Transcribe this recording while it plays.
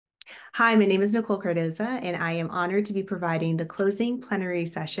Hi, my name is Nicole Cardoza, and I am honored to be providing the closing plenary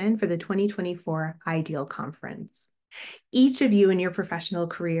session for the 2024 IDEAL Conference. Each of you in your professional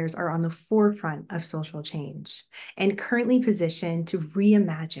careers are on the forefront of social change and currently positioned to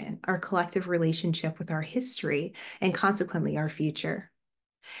reimagine our collective relationship with our history and consequently our future.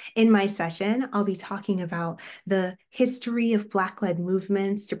 In my session, I'll be talking about the history of Black-led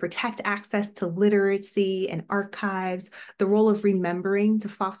movements to protect access to literacy and archives, the role of remembering to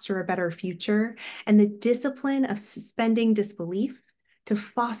foster a better future, and the discipline of suspending disbelief to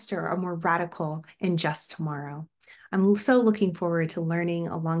foster a more radical and just tomorrow. I'm so looking forward to learning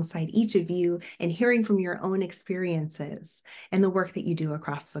alongside each of you and hearing from your own experiences and the work that you do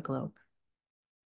across the globe.